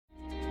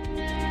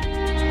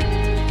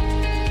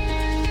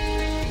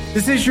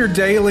This is your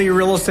daily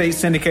real estate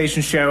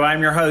syndication show.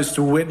 I'm your host,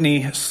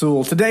 Whitney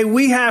Sewell. Today,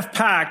 we have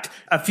packed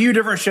a few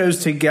different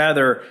shows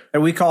together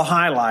that we call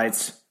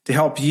highlights to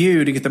help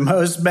you to get the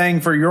most bang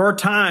for your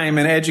time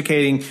in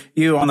educating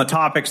you on the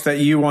topics that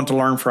you want to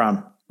learn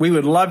from. We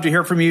would love to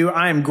hear from you.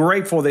 I am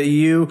grateful that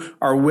you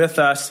are with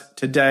us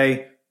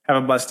today.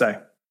 Have a blessed day.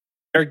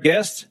 Our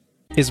guest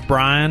is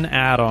Brian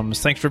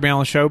Adams. Thanks for being on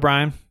the show,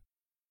 Brian.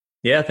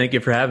 Yeah, thank you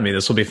for having me.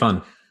 This will be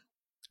fun.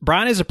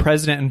 Brian is a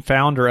president and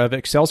founder of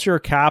Excelsior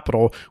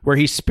Capital, where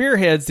he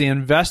spearheads the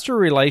investor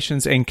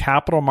relations and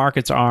capital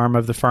markets arm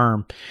of the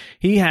firm.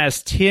 He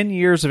has 10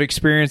 years of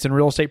experience in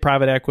real estate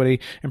private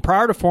equity, and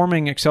prior to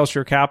forming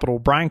Excelsior Capital,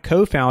 Brian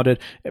co-founded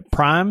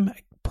Prime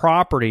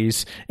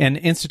Properties, an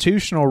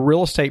institutional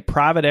real estate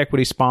private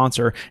equity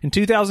sponsor, in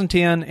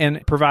 2010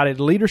 and provided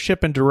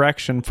leadership and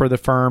direction for the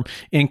firm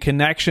in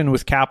connection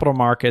with capital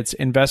markets,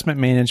 investment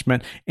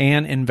management,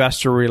 and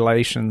investor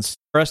relations.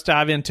 Let's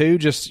dive into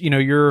just,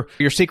 your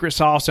secret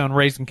sauce on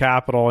raising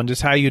capital and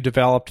just how you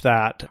developed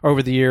that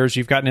over the years.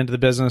 You've gotten into the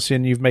business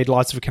and you've made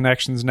lots of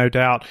connections, no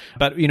doubt.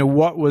 But,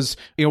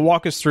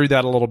 walk us through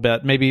that a little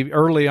bit. Maybe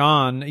early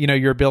on,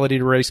 your ability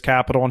to raise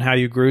capital and how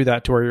you grew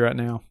that to where you're at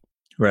now.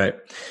 Right.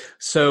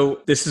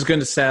 So this is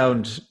going to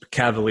sound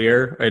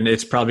cavalier and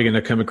it's probably going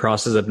to come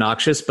across as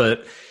obnoxious,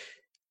 but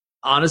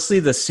honestly,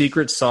 the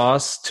secret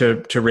sauce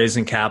to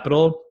raising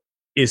capital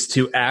is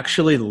to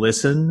actually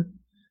listen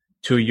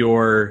to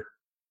your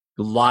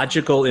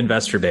logical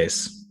investor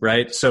base,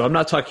 right? So I'm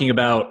not talking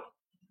about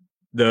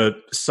the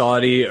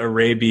Saudi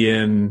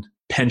Arabian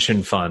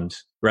pension fund,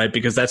 right?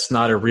 Because that's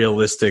not a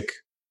realistic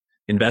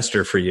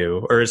investor for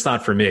you, or it's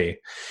not for me.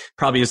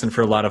 Probably isn't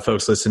for a lot of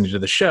folks listening to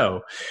the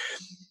show.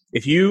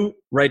 If you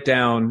write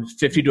down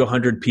 50 to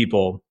 100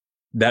 people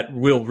that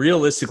will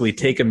realistically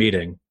take a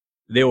meeting,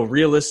 they will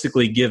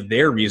realistically give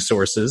their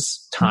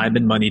resources, time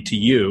and money to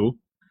you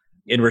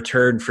in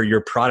return for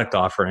your product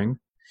offering,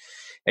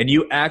 and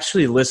you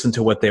actually listen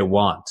to what they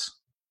want.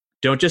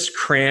 Don't just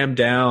cram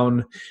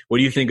down what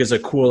do you think is a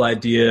cool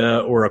idea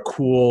or a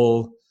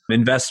cool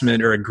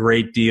investment or a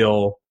great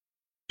deal,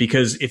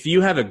 because if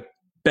you have a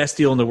best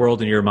deal in the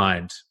world in your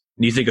mind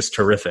and you think it's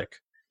terrific,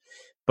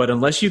 but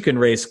unless you can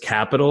raise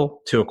capital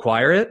to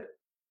acquire it,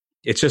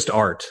 it's just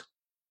art.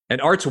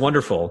 And art's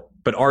wonderful,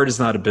 but art is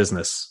not a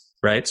business,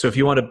 right? So if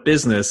you want a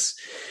business,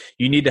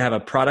 you need to have a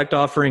product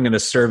offering and a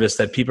service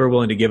that people are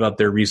willing to give up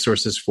their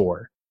resources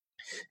for.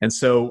 And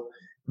so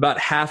about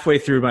halfway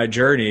through my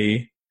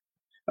journey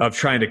of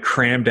trying to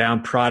cram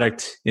down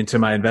product into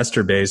my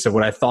investor base of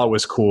what I thought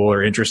was cool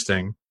or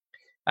interesting,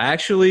 I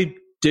actually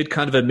did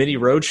kind of a mini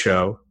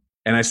roadshow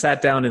and I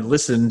sat down and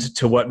listened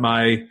to what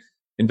my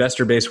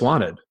investor base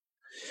wanted.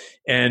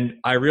 And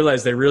I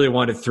realized they really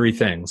wanted three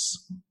things: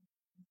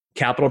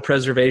 capital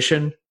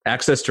preservation,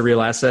 access to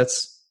real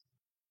assets,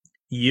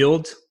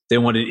 yield, they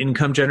wanted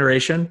income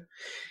generation,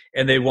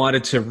 and they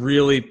wanted to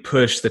really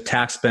push the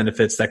tax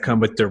benefits that come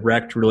with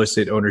direct real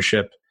estate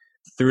ownership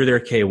through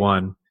their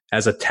K-1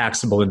 as a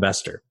taxable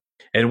investor.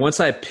 And once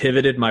I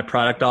pivoted my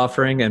product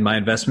offering and my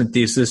investment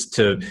thesis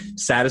to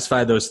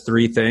satisfy those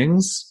three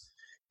things,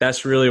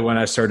 that's really when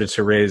I started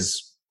to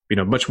raise,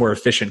 much more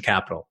efficient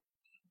capital.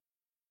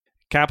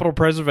 Capital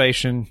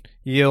preservation,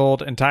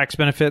 yield, and tax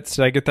benefits.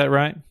 Did I get that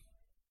right?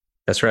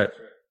 That's right.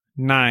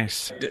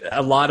 Nice.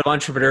 A lot of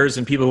entrepreneurs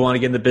and people who want to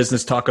get in the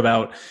business talk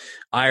about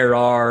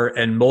IRR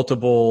and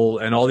multiple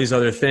and all these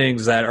other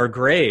things that are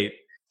great.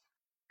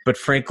 But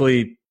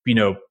frankly,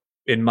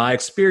 in my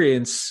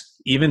experience,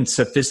 even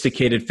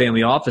sophisticated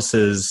family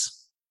offices,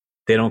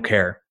 they don't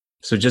care.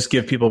 So just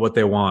give people what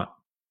they want.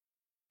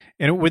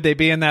 And would they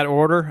be in that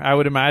order? I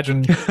would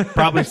imagine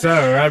probably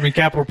so. I mean,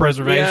 capital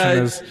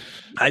preservation is...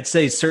 I'd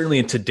say certainly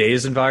in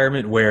today's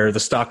environment where the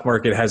stock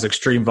market has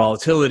extreme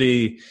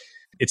volatility,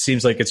 it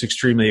seems like it's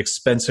extremely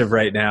expensive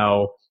right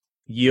now.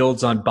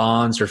 Yields on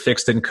bonds or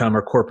fixed income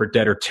or corporate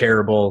debt are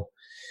terrible,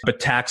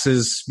 but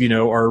taxes,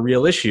 are a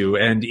real issue.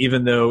 And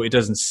even though it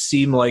doesn't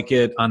seem like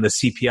it on the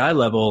CPI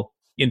level,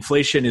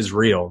 inflation is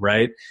real,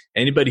 right?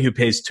 Anybody who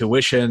pays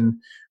tuition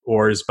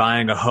or is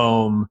buying a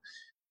home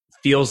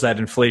feels that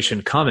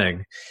inflation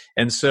coming.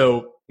 And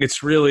so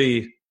it's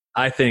really,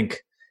 I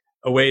think,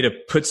 a way to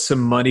put some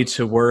money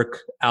to work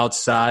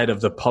outside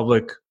of the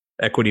public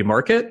equity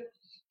market,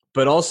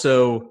 but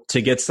also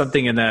to get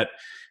something in that,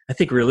 I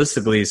think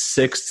realistically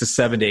 6 to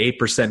 7 to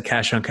 8%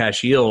 cash on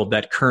cash yield,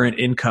 that current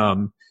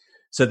income,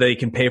 so they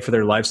can pay for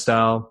their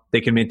lifestyle,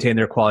 they can maintain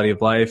their quality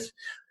of life,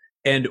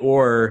 and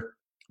or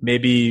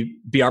maybe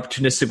be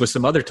opportunistic with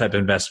some other type of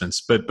investments.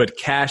 But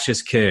cash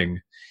is king.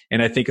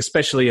 And I think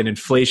especially an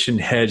inflation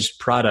hedged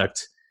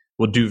product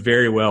will do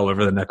very well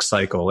over the next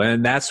cycle.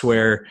 And that's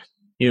where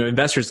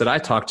investors that I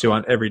talk to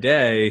on every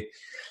day,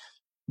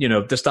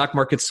 the stock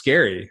market's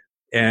scary,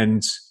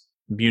 and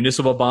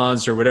municipal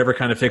bonds or whatever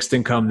kind of fixed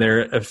income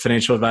their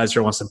financial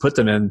advisor wants to put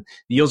them in,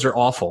 the yields are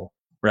awful,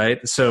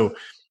 right? So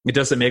it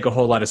doesn't make a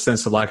whole lot of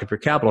sense to lock up your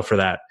capital for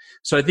that.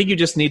 So I think you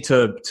just need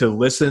to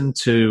listen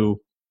to,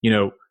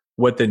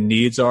 what the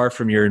needs are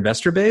from your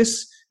investor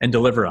base and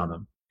deliver on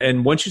them.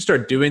 And once you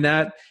start doing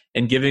that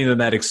and giving them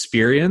that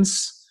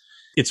experience,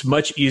 it's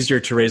much easier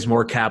to raise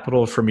more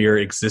capital from your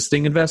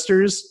existing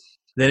investors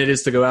than it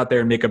is to go out there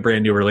and make a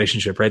brand new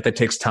relationship, right? That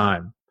takes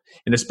time.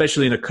 And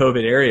especially in a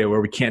COVID area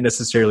where we can't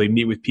necessarily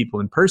meet with people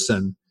in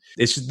person,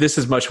 this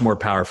is much more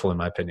powerful in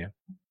my opinion.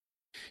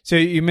 So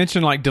you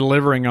mentioned like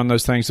delivering on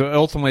those things. So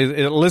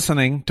ultimately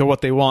listening to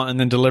what they want and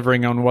then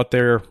delivering on what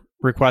they're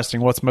requesting,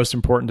 what's most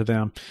important to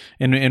them.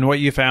 And what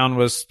you found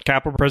was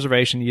capital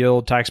preservation,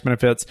 yield, tax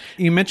benefits.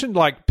 You mentioned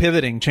like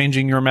pivoting,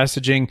 changing your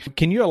messaging.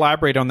 Can you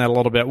elaborate on that a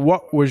little bit?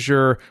 What was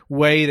your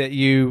way that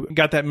you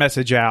got that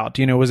message out?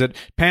 Was it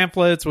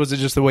pamphlets? Was it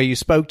just the way you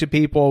spoke to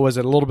people? Was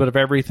it a little bit of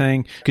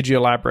everything? Could you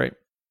elaborate?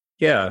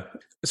 Yeah.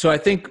 So I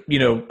think,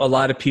 a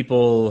lot of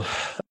people,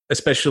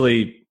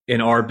 especially in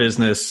our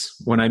business,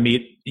 when I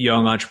meet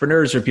young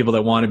entrepreneurs or people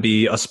that want to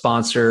be a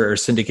sponsor or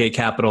syndicate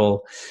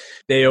capital,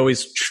 they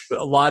always,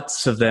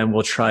 lots of them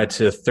will try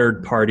to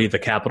third party the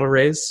capital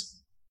raise,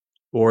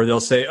 or they'll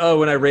say, oh,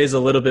 when I raise a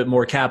little bit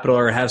more capital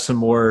or have some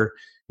more,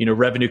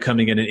 revenue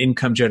coming in and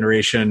income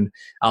generation,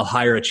 I'll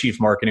hire a chief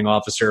marketing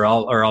officer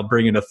or I'll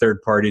bring in a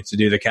third party to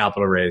do the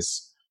capital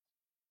raise.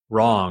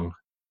 Wrong.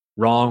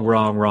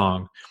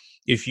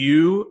 If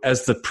you,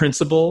 as the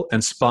principal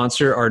and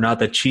sponsor, are not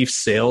the chief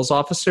sales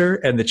officer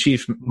and the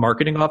chief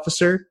marketing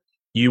officer,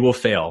 you will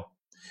fail.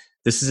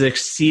 This is an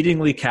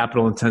exceedingly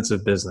capital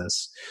intensive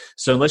business.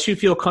 So unless you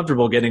feel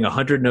comfortable getting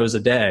 100 no's a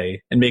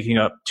day and making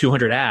up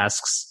 200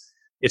 asks,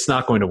 it's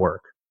not going to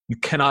work. You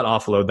cannot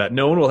offload that.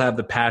 No one will have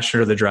the passion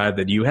or the drive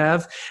that you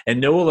have, and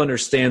no one will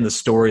understand the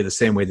story the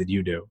same way that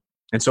you do.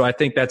 And so I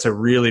think that's a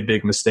really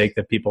big mistake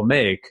that people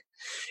make.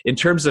 In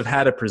terms of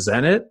how to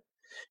present it,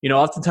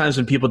 oftentimes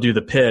when people do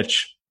the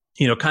pitch,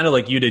 kind of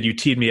like you did, you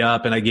teed me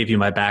up and I gave you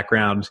my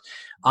background.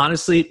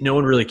 Honestly, no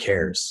one really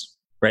cares.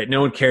 Right?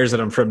 No one cares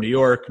that I'm from New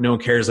York. No one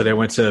cares that I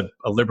went to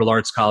a liberal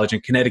arts college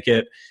in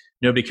Connecticut.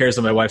 Nobody cares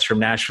that my wife's from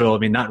Nashville. I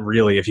mean, not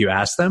really if you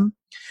ask them.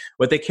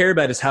 What they care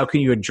about is how can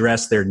you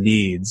address their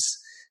needs?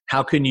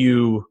 How can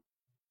you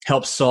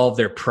help solve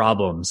their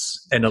problems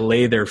and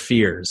allay their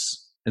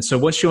fears? And so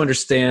once you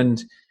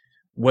understand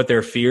what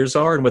their fears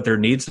are and what their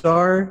needs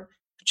are,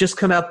 just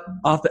come out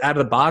of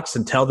the box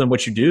and tell them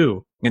what you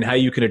do and how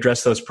you can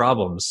address those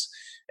problems.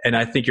 And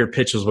I think your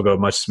pitches will go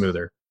much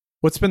smoother.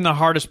 What's been the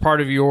hardest part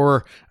of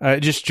your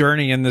just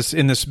journey in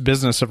this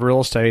business of real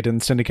estate and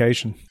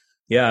syndication?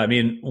 Yeah, I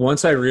mean,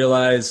 once I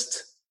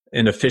realized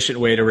an efficient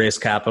way to raise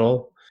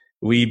capital,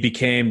 we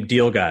became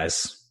deal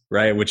guys,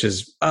 right? Which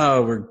is,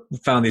 we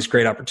found these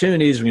great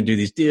opportunities. We're going to do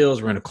these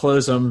deals. We're going to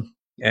close them.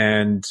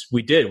 And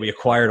we did. We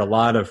acquired a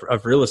lot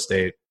of real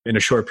estate in a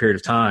short period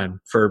of time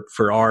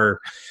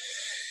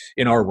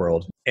in our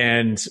world.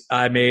 And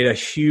I made a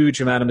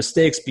huge amount of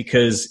mistakes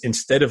because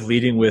instead of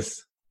leading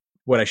with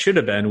what I should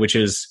have been, which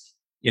is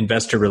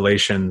investor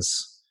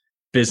relations,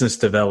 business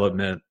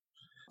development,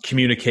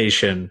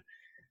 communication,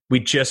 we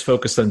just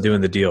focused on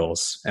doing the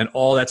deals. And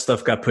all that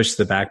stuff got pushed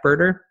to the back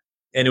burner.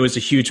 And it was a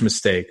huge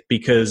mistake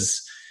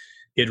because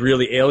it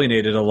really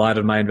alienated a lot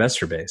of my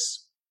investor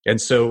base.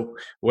 And so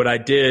what I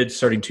did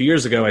starting 2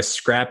 years ago, I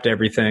scrapped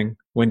everything,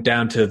 went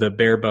down to the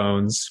bare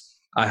bones.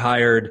 I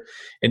hired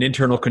an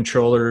internal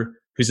controller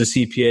who's a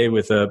CPA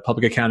with a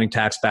public accounting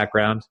tax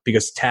background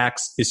because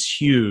tax is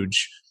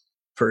huge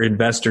for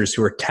investors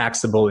who are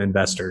taxable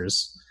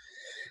investors.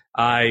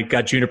 I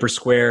got Juniper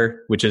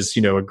Square, which is,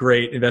 a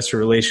great investor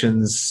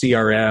relations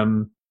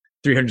CRM,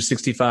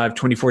 365,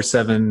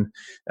 24/7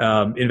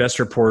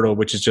 investor portal,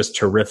 which is just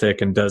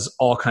terrific and does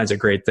all kinds of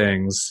great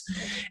things.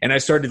 And I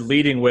started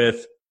leading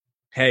with,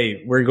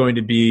 hey, we're going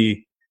to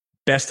be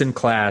best in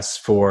class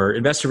for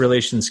investor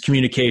relations,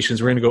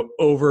 communications. We're going to go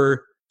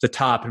over the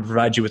top and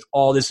provide you with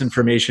all this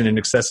information and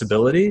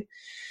accessibility.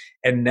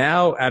 And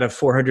now out of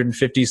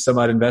 450 some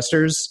odd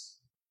investors,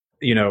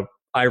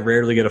 I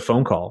rarely get a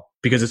phone call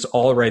because it's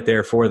all right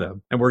there for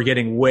them. And we're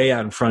getting way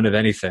out in front of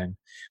anything,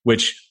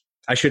 which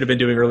I should have been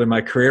doing early in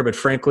my career. But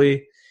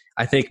frankly,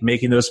 I think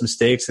making those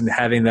mistakes and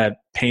having that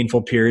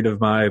painful period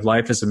of my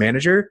life as a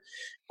manager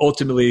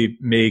ultimately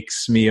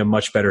makes me a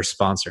much better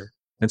sponsor.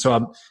 And so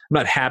I'm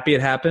not happy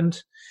it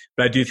happened,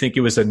 but I do think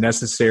it was a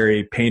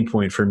necessary pain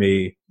point for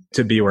me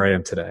to be where I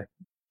am today.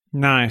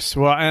 Nice.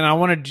 Well, and I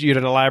wanted you to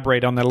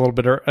elaborate on that a little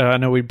bit. I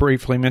know we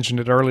briefly mentioned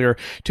it earlier.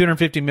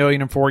 $250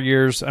 million in 4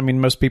 years. I mean,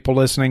 most people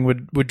listening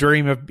would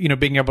dream of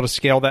being able to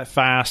scale that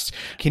fast.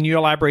 Can you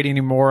elaborate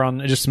any more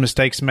on just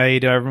mistakes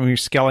made when you're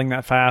scaling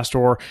that fast,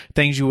 or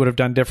things you would have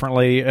done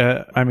differently?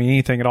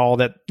 Anything at all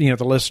that the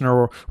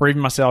listener or even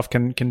myself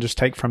can just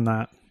take from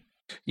that.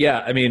 Yeah,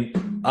 I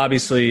mean,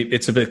 obviously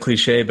it's a bit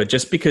cliche, but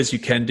just because you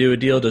can do a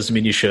deal doesn't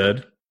mean you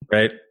should,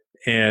 right?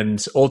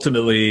 And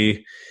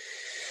ultimately,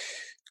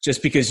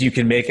 just because you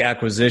can make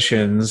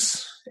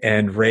acquisitions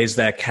and raise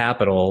that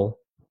capital,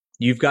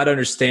 you've got to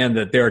understand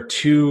that there are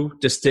two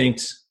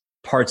distinct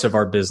parts of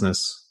our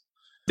business.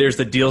 There's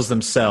the deals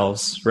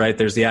themselves, right?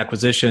 There's the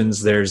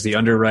acquisitions, there's the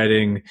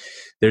underwriting,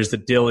 there's the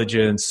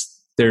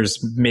diligence, there's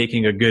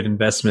making a good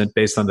investment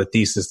based on the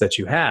thesis that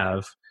you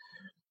have.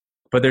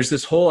 But there's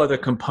this whole other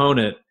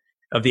component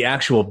of the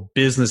actual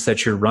business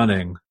that you're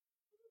running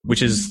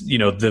which is,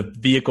 the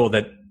vehicle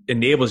that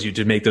enables you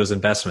to make those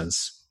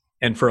investments.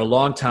 And for a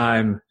long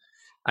time,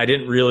 I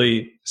didn't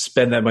really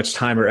spend that much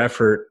time or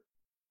effort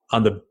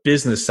on the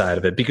business side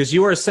of it, because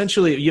you have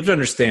to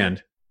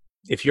understand,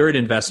 if you're an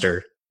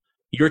investor,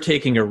 you're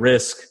taking a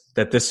risk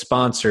that this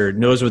sponsor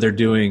knows what they're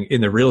doing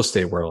in the real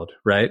estate world,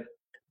 right?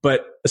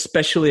 But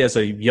especially as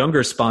a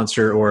younger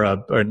sponsor or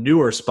a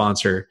newer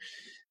sponsor,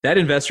 that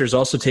investor is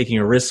also taking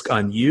a risk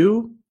on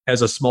you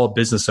as a small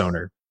business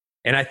owner.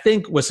 And I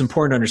think what's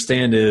important to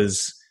understand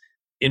is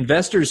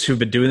investors who've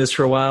been doing this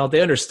for a while,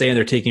 they understand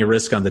they're taking a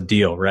risk on the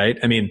deal, right?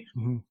 I mean,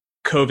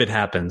 COVID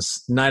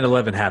happens,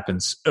 9/11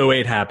 happens,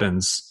 2008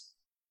 happens.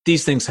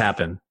 These things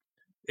happen.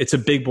 It's a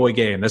big boy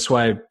game. That's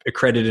why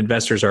accredited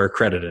investors are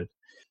accredited.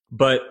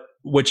 But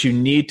what you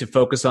need to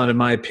focus on, in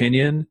my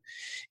opinion,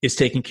 is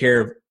taking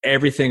care of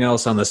everything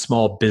else on the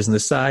small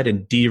business side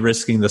and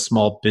de-risking the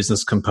small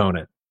business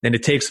component. And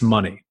it takes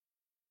money,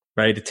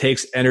 right? It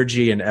takes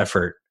energy and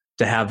effort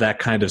to have that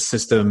kind of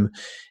system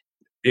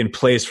in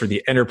place for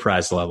the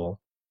enterprise level.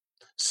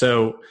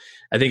 So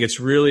I think it's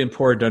really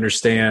important to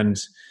understand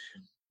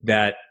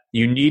that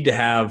you need to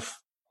have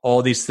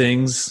all these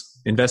things: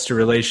 investor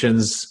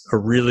relations, a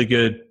really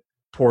good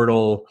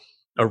portal,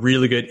 a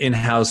really good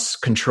in-house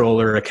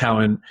controller,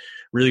 accountant,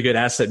 really good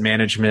asset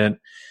management,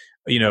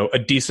 a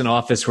decent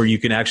office where you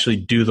can actually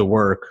do the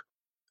work.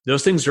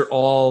 Those things are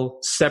all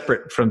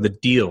separate from the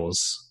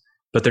deals,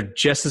 but they're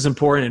just as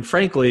important. And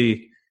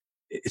frankly,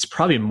 it's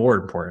probably more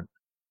important.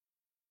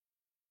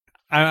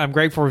 I'm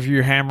grateful for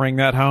you hammering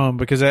that home,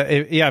 because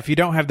if you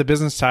don't have the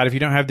business side, if you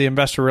don't have the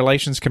investor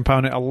relations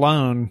component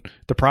alone,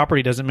 the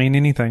property doesn't mean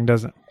anything,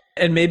 does it?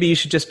 And maybe you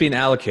should just be an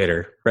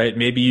allocator, right?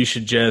 Maybe you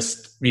should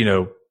just,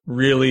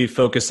 really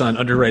focus on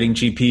underwriting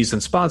GPs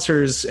and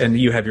sponsors, and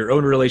you have your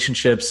own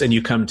relationships, and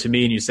you come to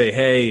me and you say,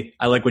 hey,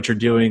 I like what you're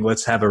doing.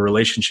 Let's have a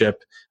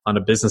relationship on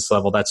a business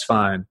level. That's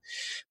fine.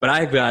 But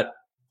I've got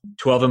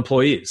 12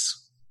 employees,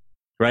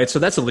 right? So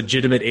that's a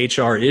legitimate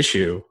HR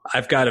issue.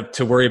 I've got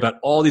to worry about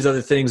all these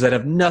other things that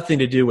have nothing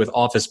to do with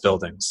office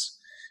buildings.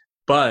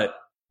 But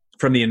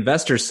from the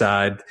investor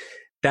side,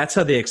 that's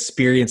how they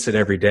experience it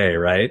every day,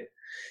 right?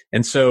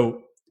 And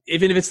so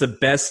even if it's the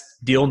best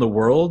deal in the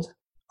world,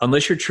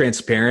 unless you're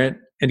transparent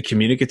and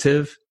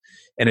communicative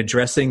and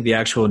addressing the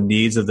actual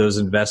needs of those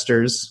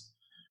investors,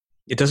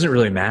 it doesn't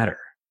really matter.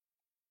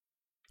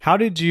 How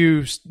did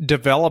you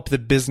develop the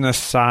business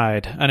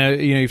side? I know,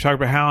 you've talked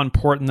about how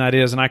important that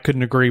is, and I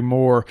couldn't agree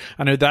more.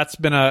 I know that's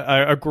been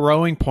a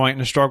growing point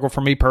and a struggle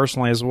for me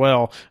personally as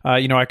well.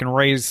 I can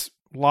raise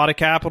a lot of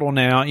capital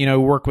now,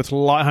 work with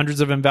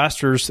hundreds of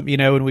investors,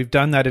 and we've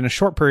done that in a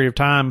short period of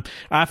time,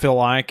 I feel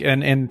like,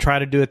 and try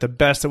to do it the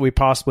best that we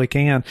possibly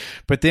can.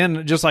 But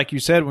then, just like you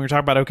said, when you're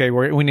talking about, okay,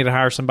 we need to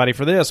hire somebody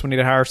for this, we need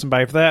to hire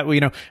somebody for that,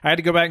 I had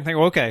to go back and think,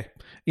 well, okay,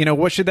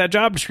 what should that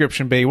job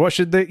description be? What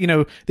should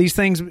these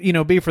things,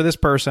 be for this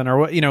person, or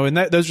what, and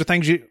those are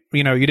things you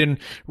didn't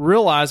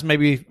realize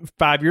maybe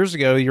 5 years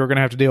ago you were going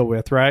to have to deal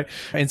with, right?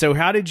 And so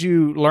how did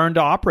you learn to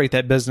operate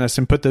that business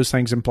and put those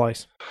things in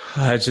place?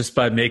 Just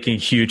by making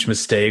huge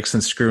mistakes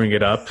and screwing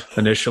it up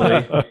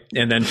initially,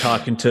 and then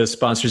talking to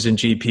sponsors and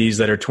GPs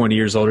that are 20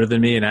 years older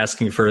than me and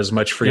asking for as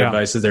much free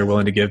advice as they're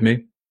willing to give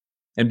me,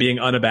 and being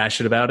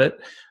unabashed about it.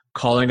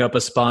 Calling up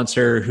a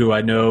sponsor who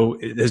I know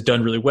has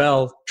done really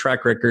well,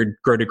 track record,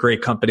 grown a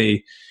great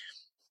company,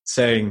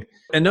 saying,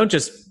 and don't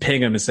just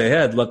ping them and say, hey,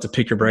 I'd love to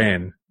pick your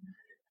brain.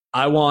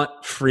 I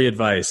want free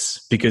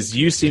advice because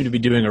you seem to be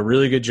doing a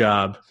really good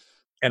job,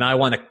 and I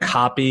want to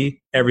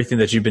copy everything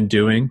that you've been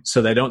doing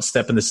so that I don't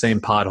step in the same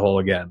pothole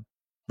again,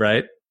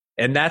 right?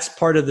 And that's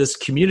part of this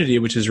community,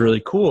 which is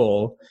really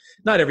cool.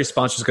 Not every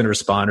sponsor is going to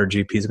respond or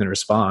GP is going to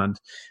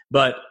respond,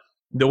 but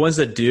the ones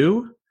that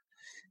do,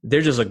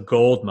 they're just a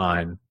gold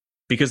mine,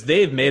 because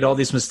they've made all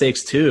these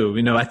mistakes too.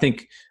 I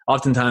think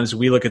oftentimes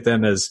we look at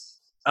them as,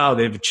 oh,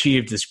 they've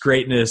achieved this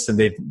greatness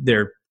and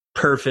they're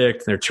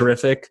perfect, they're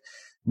terrific.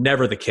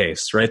 Never the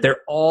case, right? They're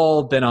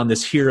all been on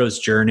this hero's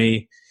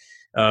journey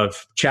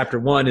of chapter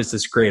 1 is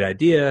this great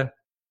idea.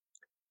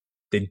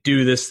 They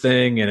do this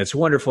thing and it's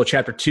wonderful.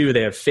 Chapter 2,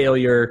 they have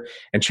failure.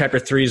 And chapter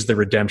 3 is the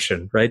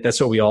redemption, right?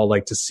 That's what we all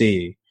like to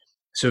see.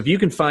 So if you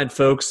can find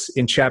folks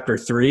in chapter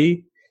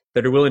 3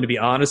 that are willing to be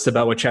honest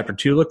about what chapter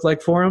 2 looked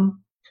like for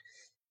them,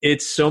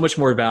 it's so much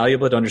more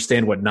valuable to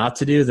understand what not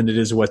to do than it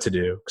is what to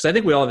do. Because I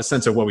think we all have a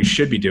sense of what we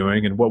should be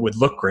doing and what would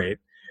look great.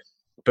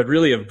 But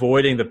really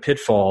avoiding the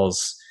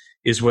pitfalls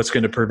is what's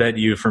going to prevent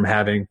you from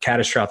having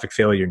catastrophic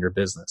failure in your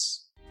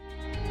business.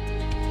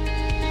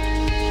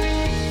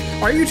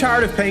 Are you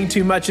tired of paying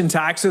too much in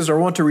taxes or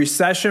want to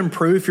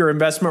recession-proof your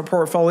investment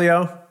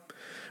portfolio?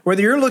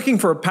 Whether you're looking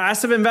for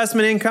passive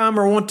investment income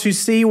or want to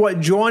see what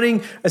joining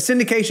a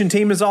syndication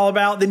team is all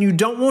about, then you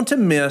don't want to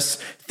miss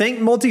Think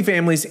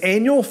Multifamily's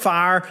annual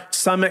FIRE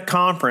Summit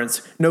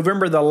Conference,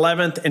 November the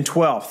 11th and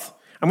 12th.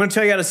 I'm going to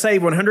tell you how to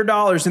save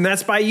 $100, and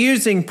that's by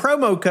using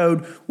promo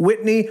code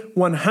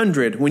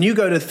Whitney100 when you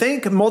go to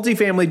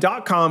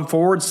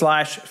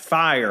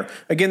thinkmultifamily.com/FIRE.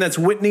 Again, that's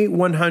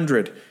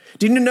Whitney100.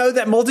 Do you know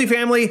that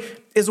multifamily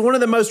is one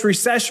of the most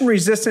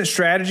recession-resistant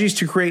strategies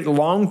to create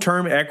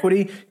long-term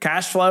equity,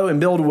 cash flow, and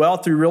build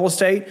wealth through real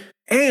estate,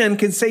 and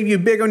can save you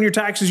big on your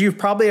taxes. You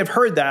probably have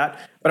heard that,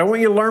 but I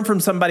want you to learn from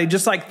somebody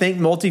just like Think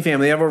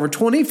Multifamily. They have over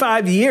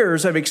 25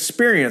 years of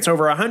experience,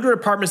 over 100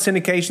 apartment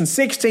syndications,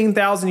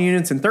 16,000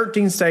 units in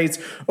 13 states,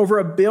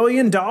 over $1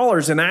 billion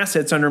in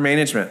assets under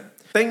management.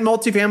 Think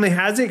Multifamily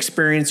has the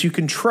experience you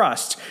can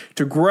trust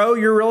to grow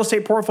your real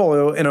estate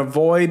portfolio and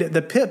avoid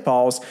the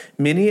pitfalls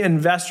many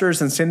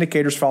investors and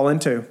syndicators fall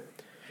into.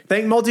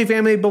 Think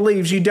Multifamily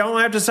believes you don't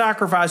have to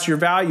sacrifice your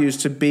values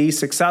to be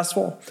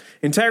successful.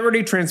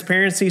 Integrity,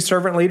 transparency,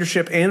 servant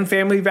leadership, and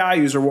family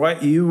values are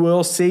what you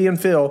will see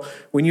and feel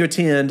when you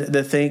attend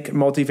the Think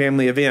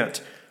Multifamily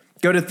event.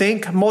 Go to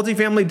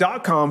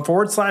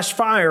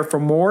thinkmultifamily.com/fire for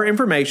more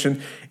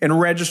information and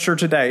register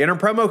today. Enter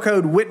promo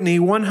code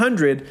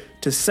Whitney100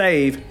 to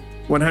save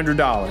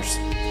 $100.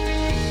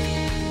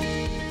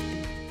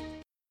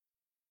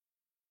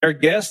 Our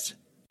guest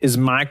is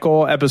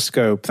Michael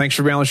Episcope. Thanks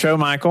for being on the show,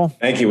 Michael.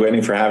 Thank you,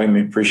 Whitney, for having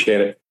me. Appreciate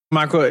it.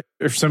 Michael,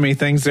 there's so many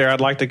things there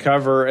I'd like to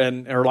cover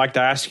or like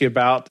to ask you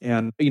about.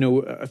 And,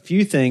 a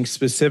few things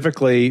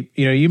specifically,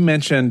 you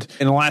mentioned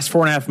in the last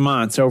 4.5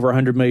 months, over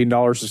 $100 million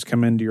has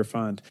come into your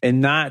fund.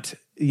 And that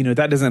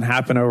doesn't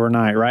happen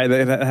overnight, right?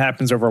 That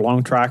happens over a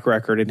long track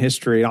record in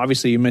history.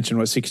 Obviously, you mentioned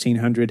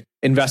 1,600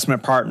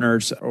 investment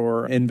partners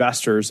or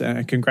investors.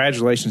 And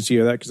congratulations to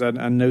you that, because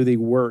I know the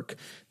work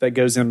that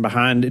goes in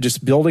behind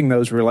just building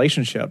those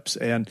relationships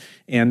and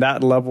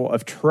that level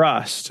of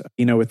trust,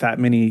 with that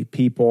many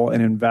people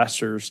and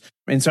investors.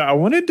 And so I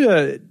wanted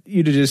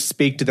you to just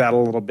speak to that a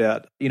little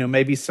bit,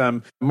 maybe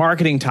some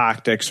marketing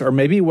tactics or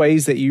maybe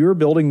ways that you're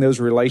building those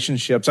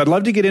relationships. I'd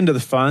love to get into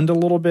the fund a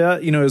little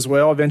bit, as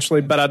well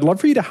eventually, but I'd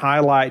love for you to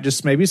highlight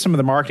just maybe some of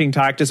the marketing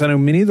tactics. I know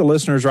many of the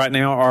listeners right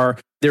now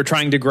they're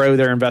trying to grow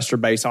their investor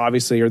base,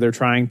 obviously, or they're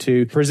trying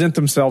to present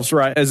themselves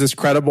right as this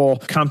credible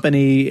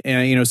company.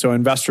 And, so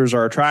investors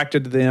are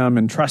attracted to them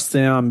and trust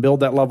them, build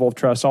that level of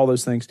trust, all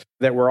those things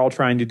that we're all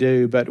trying to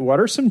do. But what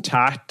are some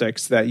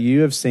tactics that you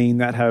have seen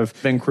that have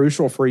been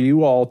crucial for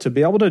you all to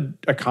be able to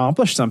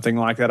accomplish something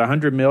like that?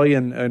 100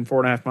 million in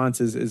 4.5 months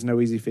is no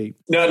easy feat.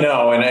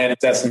 No. And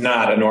that's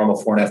not a normal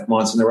 4.5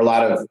 months. And there were a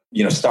lot of,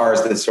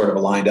 stars that sort of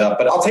aligned up.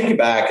 But I'll take you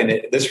back.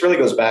 And this really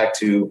goes back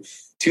to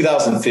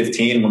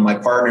 2015, when my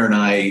partner and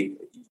I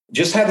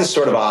just had this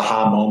sort of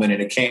aha moment,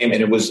 and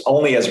it was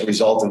only as a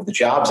result of the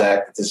Jobs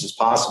Act that this is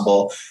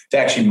possible to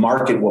actually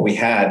market what we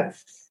had.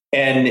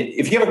 And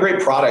if you have a great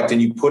product and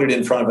you put it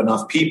in front of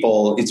enough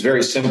people, it's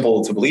very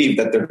simple to believe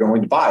that they're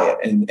going to buy it.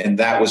 And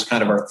that was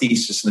kind of our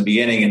thesis in the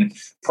beginning. And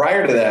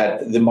prior to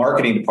that, the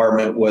marketing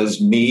department was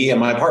me and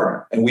my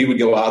partner. And we would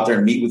go out there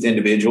and meet with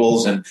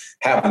individuals and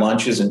have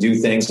lunches and do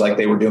things like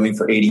they were doing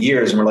for 80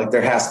 years. And we're like,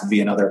 there has to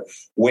be another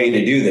way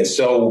to do this.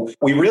 So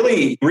we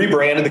really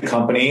rebranded the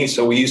company.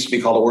 So we used to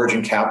be called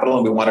Excelsior Capital,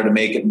 and we wanted to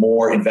make it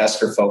more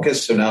investor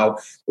focused. So now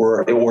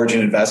we're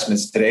Origin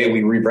Investments today.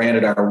 We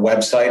rebranded our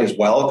website as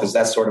well, because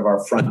that's sort of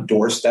our front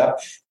doorstep.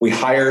 We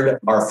hired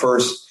our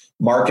first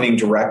marketing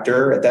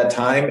director at that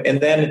time.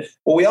 And then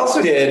what we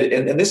also did,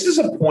 and this is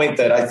a point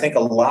that I think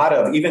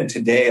even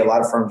today, a lot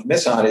of firms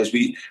miss on, is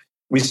we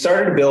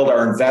started to build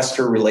our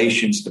investor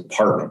relations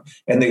department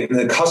and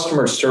the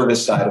customer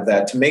service side of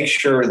that to make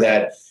sure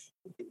that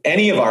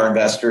any of our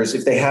investors,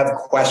 if they have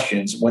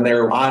questions when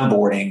they're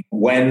onboarding,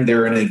 when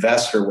they're an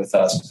investor with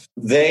us,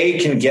 they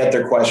can get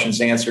their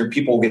questions answered.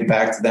 People will get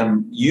back to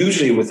them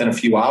usually within a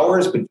few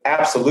hours, but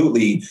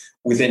absolutely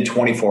within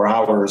 24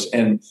 hours.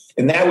 And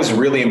that was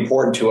really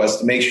important to us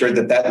to make sure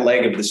that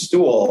leg of the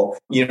stool,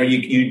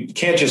 you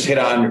can't just hit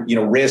on,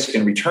 risk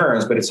and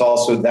returns, but it's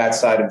also that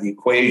side of the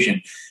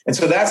equation. And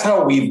so that's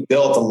how we've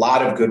built a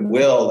lot of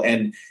goodwill.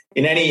 And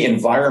in any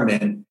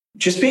environment,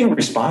 just being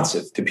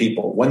responsive to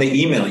people when they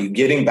email you,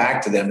 getting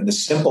back to them, and the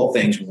simple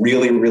things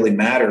really, really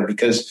matter,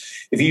 because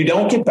if you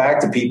don't get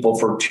back to people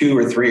for 2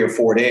 or 3 or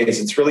 4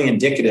 days, it's really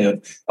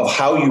indicative of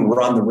how you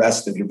run the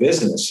rest of your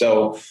business.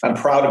 So I'm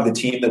proud of the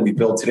team that we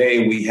built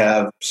today. We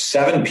have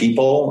 7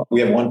 people.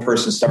 We have 1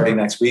 person starting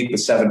next week, but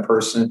 7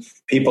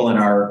 people in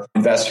our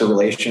investor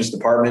relations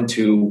department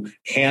to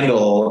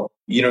handle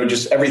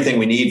just everything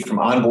we need, from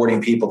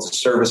onboarding people to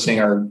servicing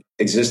our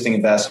existing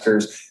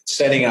investors,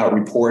 sending out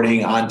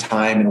reporting on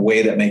time in a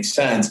way that makes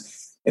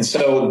sense. And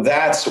so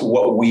that's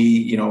what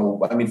we,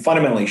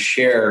 fundamentally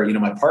share,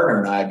 my partner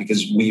and I,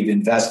 because we've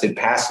invested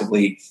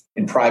passively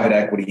in private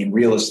equity and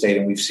real estate.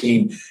 And we've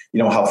seen,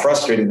 how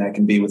frustrating that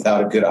can be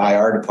without a good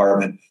IR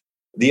department.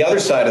 The other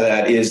side of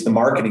that is the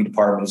marketing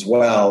department as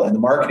well. And the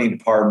marketing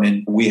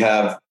department, we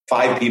have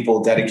 5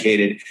 people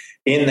dedicated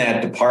in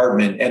that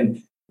department.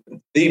 And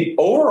the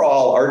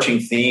overall arching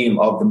theme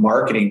of the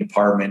marketing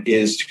department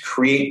is to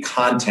create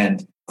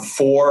content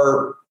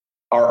for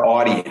our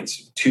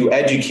audience, to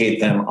educate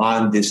them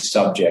on this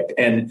subject.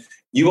 And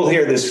you will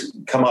hear this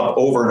come up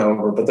over and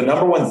over, but the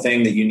number one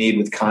thing that you need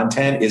with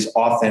content is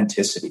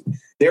authenticity.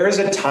 There is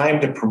a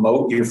time to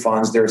promote your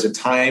funds. There's a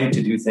time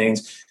to do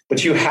things,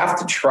 but you have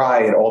to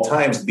try at all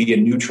times to be a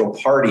neutral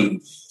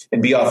party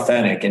and be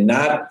authentic and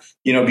not,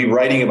 be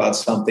writing about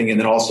something and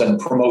then all of a sudden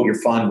promote your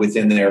fund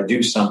within there,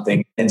 do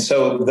something. And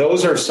so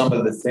those are some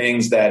of the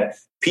things that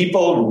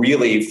people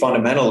really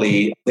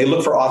fundamentally, they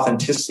look for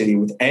authenticity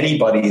with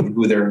anybody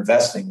who they're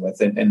investing with.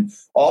 And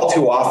all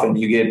too often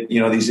you get,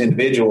 these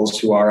individuals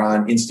who are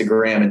on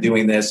Instagram and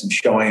doing this and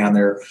showing on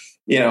their,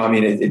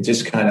 it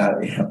just kind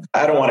of,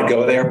 I don't want to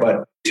go there,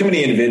 but too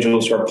many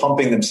individuals who are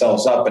pumping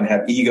themselves up and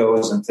have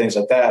egos and things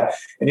like that.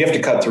 And you have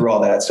to cut through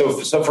all that. So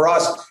for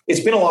us,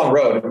 it's been a long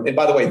road. And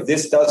by the way,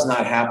 this does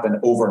not happen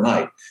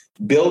overnight.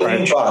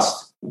 Building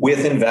trust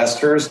with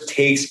investors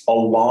takes a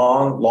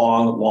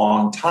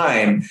long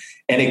time,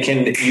 and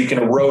you can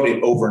erode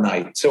it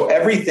overnight. So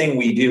everything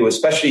we do,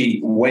 especially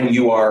when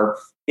you are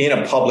in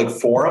a public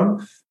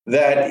forum,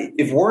 that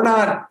if we're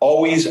not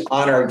always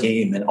on our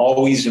game and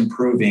always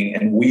improving,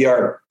 and we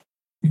are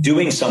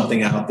doing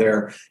something out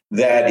there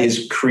that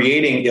is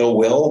creating ill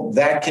will,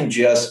 that can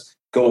just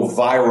go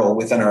viral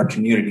within our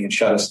community and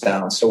shut us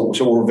down. So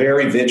we're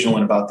very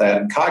vigilant about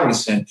that and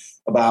cognizant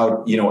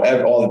about,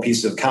 all the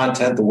pieces of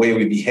content, the way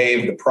we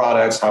behave, the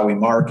products, how we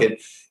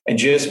market, and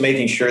just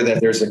making sure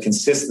that there's a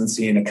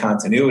consistency and a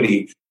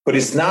continuity. But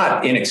it's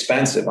not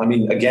inexpensive. I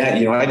mean,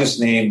 again, I just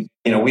named,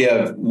 we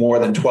have more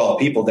than 12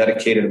 people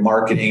dedicated to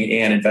marketing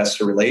and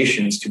investor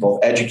relations to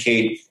both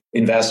educate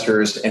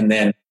investors and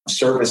then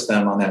service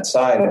them on that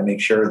side and make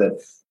sure that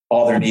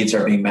all their needs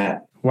are being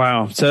met.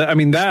 Wow. So,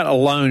 that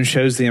alone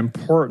shows the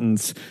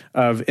importance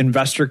of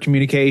investor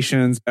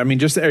communications.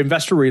 Just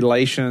investor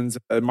relations,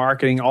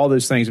 marketing, all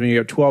those things. You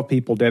have 12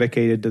 people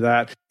dedicated to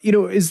that.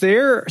 Is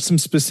there some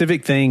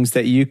specific things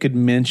that you could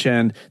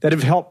mention that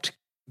have helped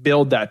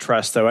build that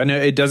trust, though? I know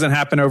it doesn't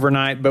happen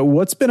overnight, but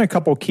what's been a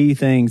couple key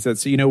things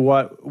that's,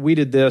 what, we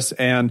did this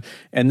and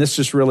this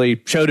just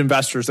really showed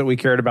investors that we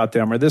cared about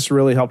them, or this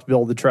really helped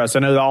build the trust? I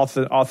know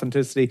the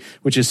authenticity,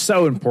 which is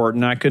so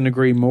important. I couldn't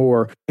agree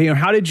more.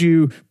 How did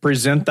you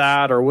present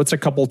that, or what's a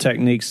couple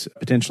techniques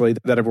potentially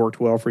that have worked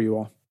well for you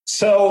all?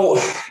 So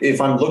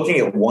if I'm looking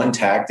at one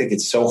tactic,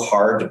 it's so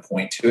hard to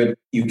point to it.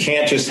 You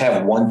can't just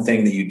have one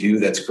thing that you do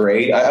that's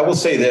great. I will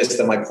say this,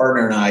 that my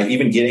partner and I,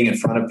 even getting in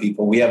front of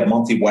people, we have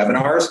monthly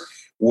webinars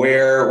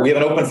where we have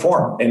an open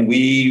forum and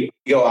we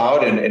go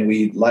out and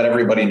we let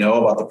everybody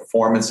know about the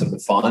performance of the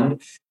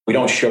fund. We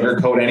don't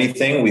sugarcoat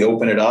anything. We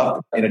open it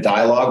up in a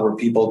dialogue where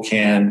people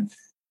can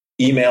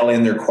email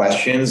in their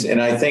questions.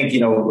 And I think,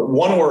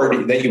 one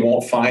word that you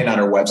won't find on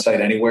our website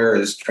anywhere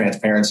is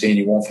transparency, and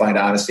you won't find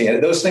honesty.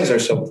 And those things are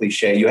so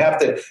cliche. You have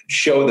to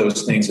show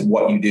those things in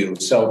what you do.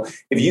 So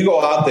if you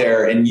go out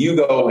there and you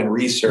go and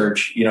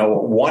research,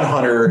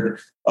 100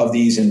 of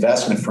these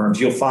investment firms,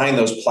 you'll find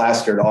those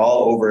plastered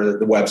all over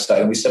the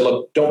website. And we said,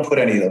 look, don't put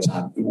any of those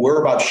on. We're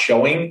about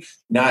showing,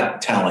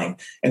 not telling.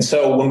 And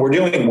so when we're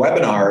doing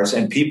webinars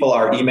and people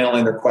are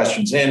emailing their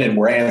questions in and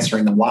we're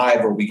answering them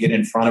live, or we get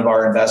in front of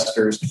our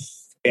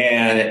investors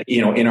and,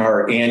 in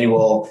our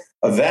annual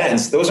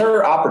events, those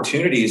are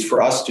opportunities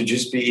for us to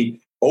just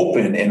be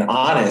open and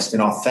honest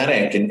and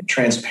authentic and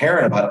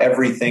transparent about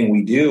everything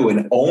we do,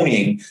 and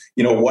owning,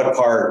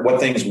 what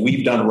things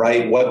we've done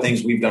right, what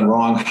things we've done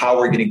wrong, how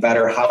we're getting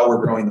better, how we're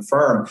growing the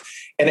firm.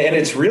 And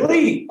it's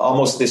really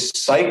almost this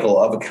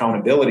cycle of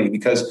accountability,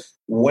 because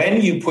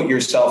when you put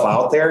yourself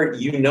out there,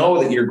 you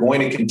know that you're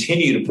going to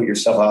continue to put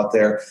yourself out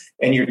there,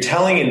 and you're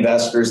telling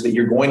investors that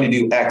you're going to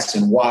do X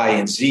and Y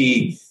and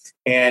Z,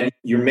 and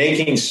you're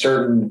making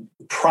certain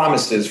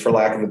promises, for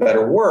lack of a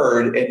better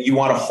word, and you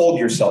want to hold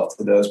yourself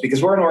to those,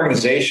 because we're an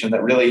organization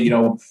that really,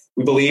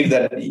 we believe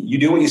that you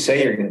do what you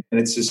say you're going to, and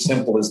it's as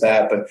simple as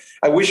that. But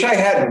I wish I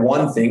had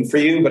one thing for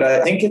you, but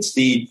I think it's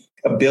the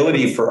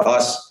ability for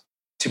us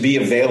to be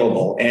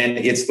available, and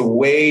it's the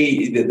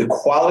way, the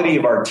quality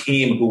of our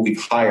team who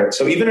we've hired.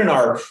 So even in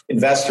our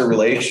investor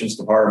relations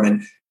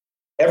department,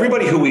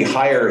 everybody who we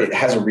hire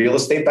has a real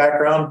estate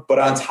background, but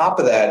on top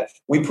of that,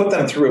 we put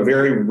them through a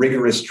very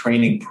rigorous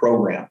training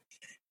program.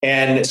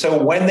 And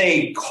so when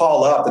they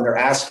call up and they're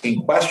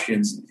asking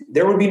questions,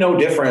 there would be no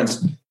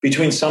difference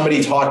between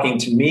somebody talking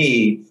to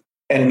me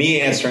and me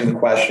answering the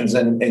questions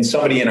and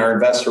somebody in our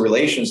investor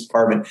relations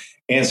department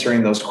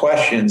answering those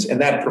questions.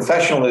 And that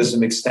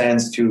professionalism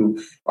extends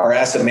to our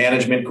asset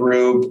management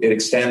group. It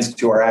extends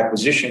to our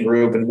acquisition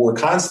group. And we're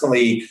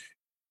constantly,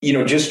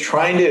 just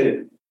trying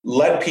to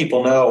let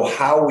people know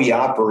how we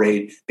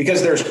operate,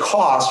 because there's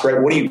cost,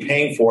 right? What are you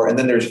paying for? And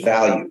then there's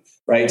value,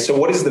 right? So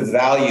what is the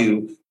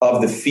value of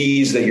the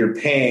fees that you're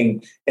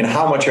paying, and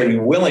how much are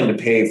you willing to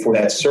pay for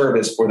that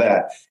service, for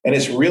that? And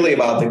it's really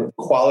about the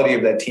quality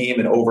of that team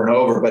and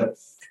over. But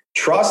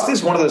trust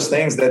is one of those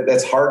things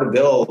that's hard to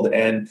build,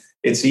 and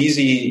it's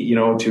easy,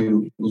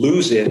 to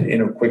lose it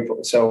in a quick.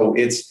 So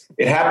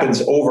it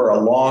happens over a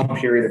long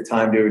period of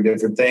time doing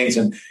different things.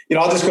 And,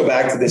 I'll just go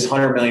back to this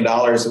 $100 million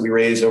that we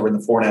raised over the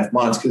 4.5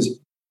 months, because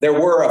there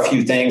were a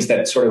few things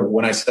that sort of,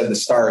 when I said the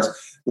stars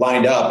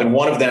lined up, and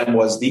one of them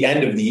was the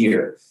end of the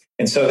year.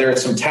 And so there are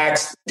some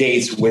tax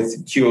dates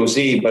with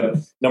QOZ, but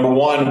number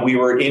one, we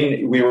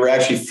were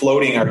actually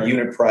floating our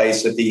unit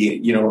price at the,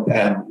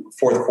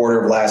 fourth quarter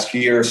of last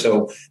year.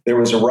 So there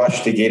was a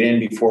rush to get in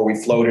before we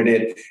floated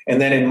it. And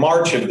then in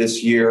March of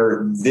this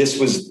year,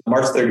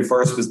 March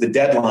 31st was the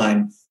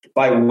deadline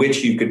by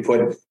which you could put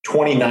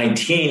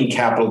 2019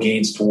 capital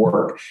gains to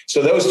work.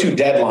 So those two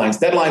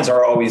deadlines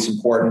are always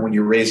important when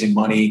you're raising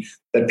money,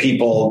 that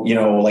people,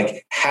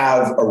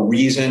 have a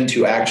reason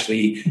to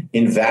actually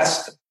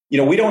invest.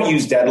 We don't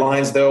use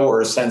deadlines, though,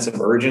 or a sense of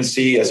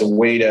urgency as a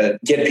way to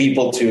get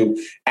people to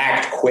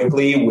act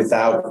quickly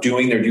without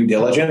doing their due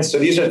diligence. So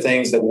these are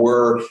things that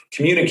we're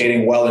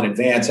communicating well in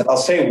advance. And I'll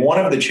say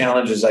one of the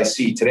challenges I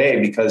see today,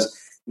 because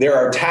there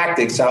are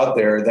tactics out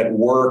there that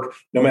work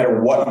no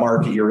matter what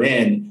market you're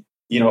in,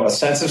 a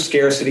sense of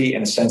scarcity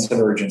and a sense of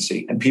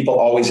urgency, and people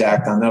always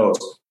act on those.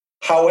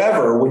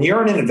 However, when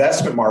you're in an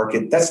investment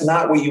market, that's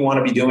not what you want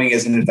to be doing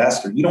as an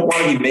investor. You don't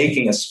want to be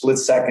making a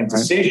split-second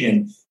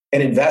decision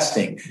and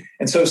investing.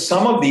 And so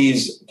some of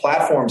these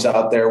platforms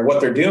out there,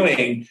 what they're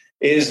doing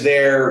is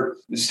they're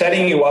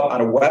setting you up on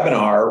a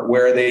webinar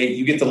where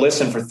you get to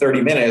listen for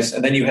 30 minutes,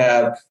 and then you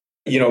have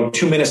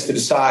 2 minutes to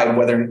decide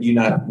whether you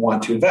not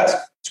want to invest.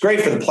 It's great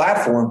for the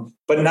platform,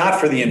 but not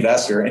for the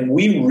investor. And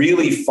we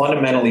really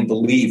fundamentally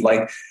believe,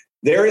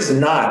 there is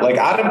not,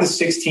 out of the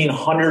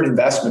 1,600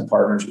 investment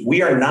partners,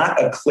 we are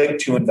not a click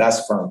to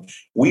invest firm.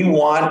 We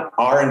want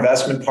our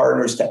investment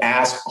partners to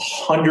ask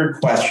 100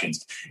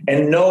 questions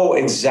and know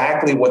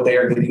exactly what they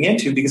are getting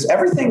into, because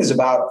everything is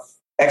about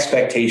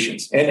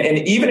expectations.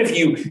 And even if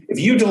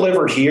you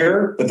deliver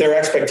here, but their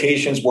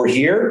expectations were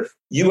here,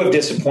 you have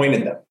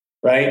disappointed them.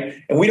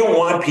 Right. And we don't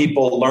want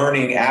people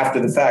learning after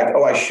the fact,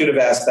 I should have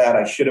asked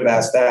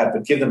that,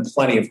 but give them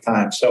plenty of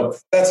time. So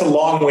that's a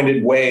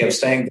long-winded way of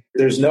saying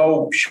there's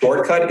no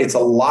shortcut. It's a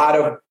lot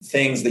of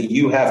things that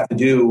you have to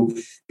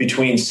do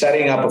between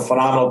setting up a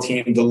phenomenal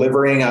team,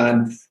 delivering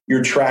on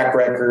your track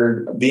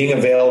record, being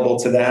available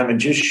to them, and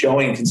just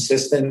showing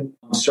consistent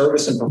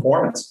service and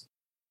performance.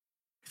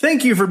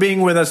 Thank you for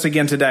being with us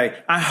again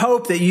today. I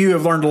hope that you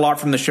have learned a lot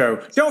from the show.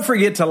 Don't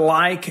forget to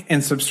like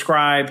and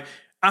subscribe.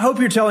 I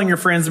hope you're telling your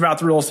friends about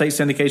the Real Estate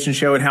Syndication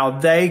Show and how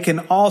they can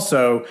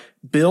also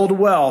build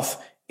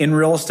wealth in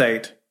real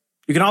estate.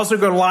 You can also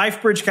go to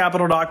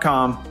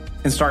lifebridgecapital.com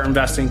and start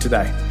investing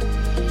today.